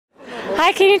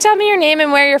Hi, can you tell me your name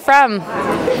and where you're from?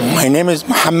 My name is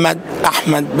Muhammad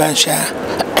Ahmed Basha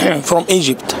from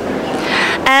Egypt.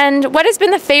 And what has been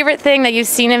the favorite thing that you've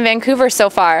seen in Vancouver so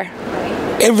far?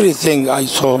 Everything I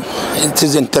saw, it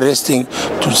is interesting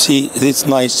to see this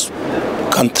nice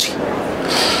country.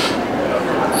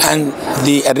 And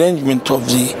the arrangement of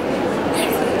the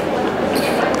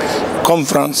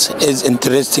conference is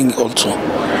interesting also.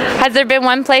 Has there been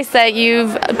one place that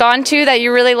you've gone to that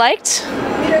you really liked?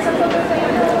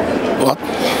 What?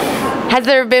 Has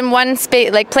there been one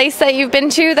place that you've been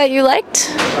to that you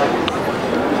liked?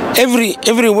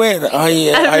 Everywhere. I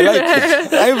like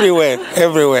it.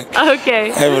 Everywhere.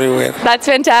 Okay. Everywhere. That's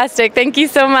fantastic. Thank you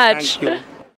so much. Thank you.